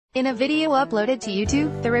In a video uploaded to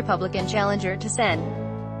YouTube, the Republican challenger to Sen.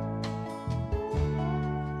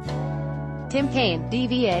 Tim Kaine,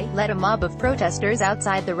 DVA, led a mob of protesters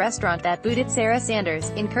outside the restaurant that booted Sarah Sanders,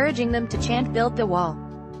 encouraging them to chant "Build the Wall."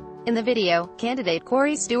 In the video, candidate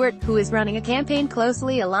Corey Stewart, who is running a campaign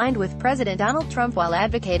closely aligned with President Donald Trump while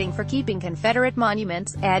advocating for keeping Confederate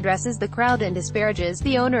monuments, addresses the crowd and disparages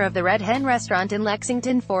the owner of the Red Hen restaurant in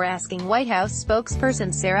Lexington for asking White House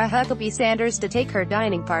spokesperson Sarah Huckabee Sanders to take her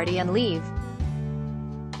dining party and leave.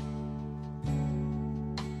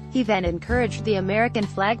 He then encouraged the American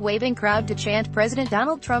flag-waving crowd to chant President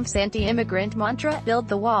Donald Trump's anti-immigrant mantra, "Build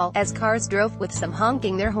the Wall," as cars drove, with some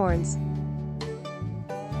honking their horns.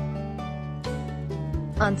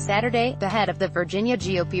 On Saturday, the head of the Virginia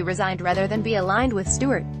GOP resigned rather than be aligned with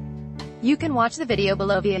Stewart. You can watch the video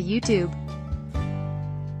below via YouTube.